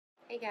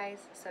Hey guys,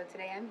 so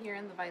today I'm here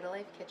in the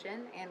VitaLife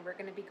kitchen and we're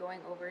going to be going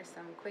over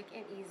some quick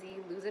and easy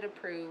Lose It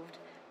approved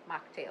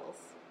mocktails.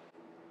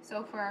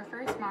 So for our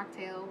first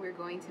mocktail, we're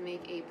going to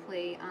make a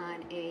play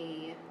on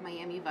a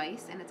Miami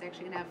Vice, and it's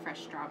actually going to have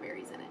fresh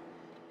strawberries in it.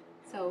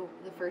 So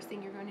the first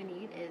thing you're going to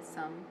need is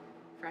some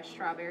fresh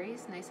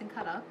strawberries, nice and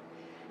cut up,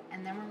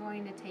 and then we're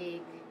going to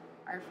take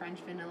our French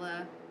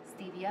vanilla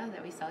stevia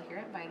that we sell here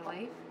at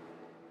VitaLife,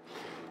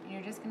 and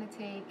you're just going to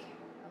take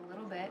a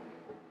little bit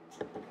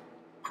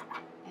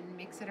and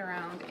mix it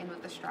around in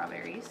with the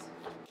strawberries.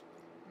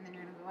 And then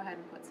you're going to go ahead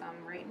and put some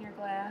right in your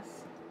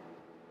glass.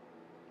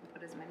 You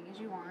can put as many as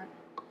you want.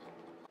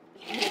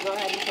 I'm going to go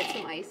ahead and put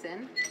some ice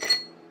in.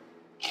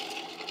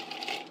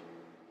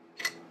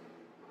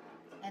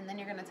 And then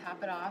you're going to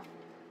top it off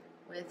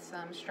with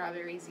some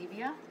strawberry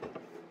Zevia.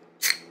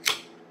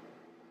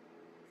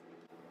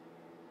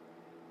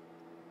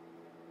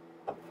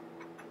 And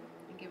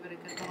give it a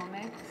good little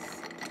mix.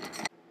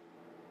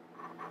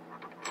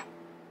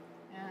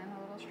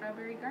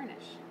 Strawberry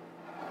garnish.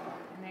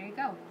 And there you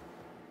go.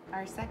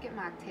 Our second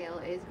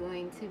mocktail is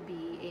going to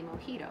be a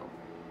mojito.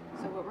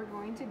 So what we're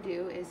going to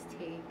do is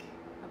take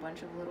a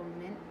bunch of little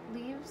mint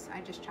leaves.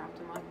 I just chopped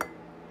them up.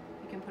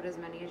 You can put as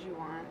many as you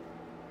want.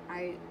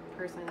 I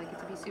personally like it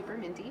to be super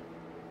minty.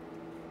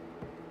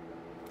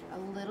 A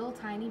little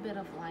tiny bit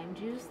of lime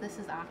juice. This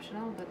is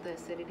optional, but the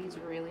acidity is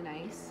really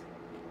nice.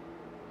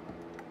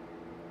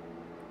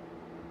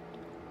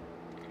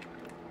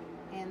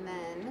 And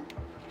then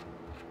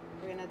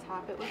we're going to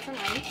top it with some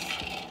ice.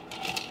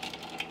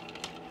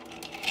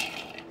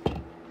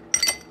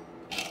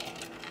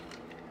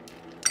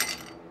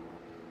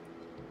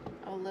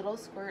 A little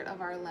squirt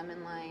of our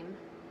lemon lime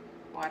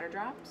water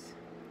drops.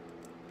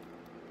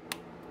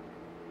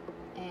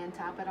 And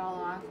top it all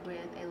off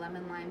with a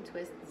lemon lime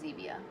twist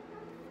Zevia.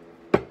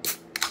 Give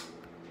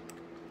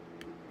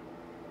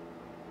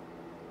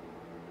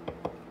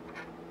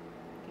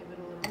it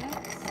a little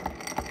mix.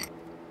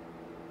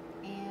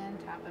 And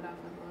top it off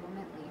with a little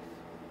mint leaf.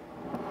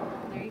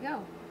 There you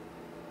go.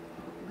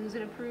 Lose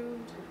It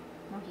approved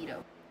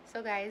mojito.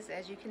 So guys,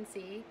 as you can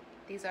see,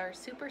 these are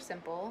super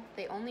simple.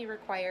 They only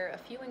require a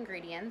few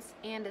ingredients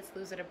and it's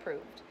Lose It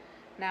approved.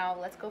 Now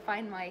let's go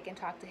find Mike and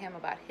talk to him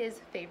about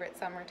his favorite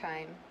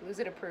summertime Lose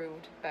It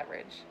approved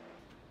beverage.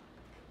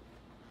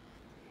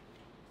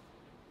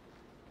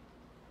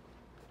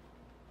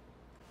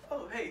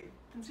 Oh hey,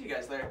 didn't see you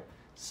guys there.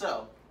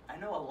 So, I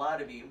know a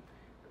lot of you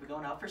will be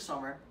going out for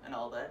summer and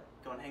all that,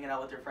 going hanging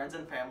out with your friends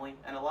and family,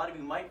 and a lot of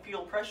you might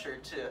feel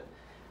pressured to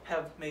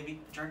have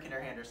maybe a drink in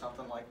your hand or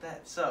something like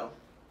that. So,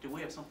 do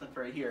we have something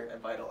for you here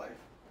at VitaLife?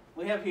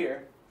 We have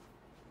here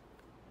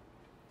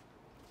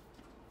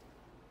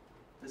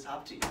this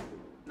hop tea.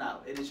 Now,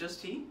 it is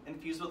just tea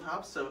infused with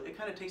hops, so it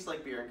kind of tastes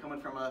like beer. And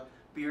coming from a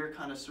beer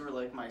connoisseur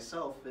like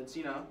myself, it's,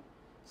 you know,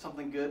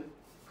 something good,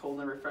 cold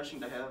and refreshing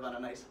to have on a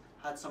nice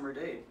hot summer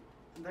day.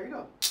 And there you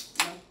go.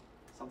 You know,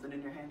 something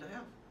in your hand to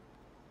have.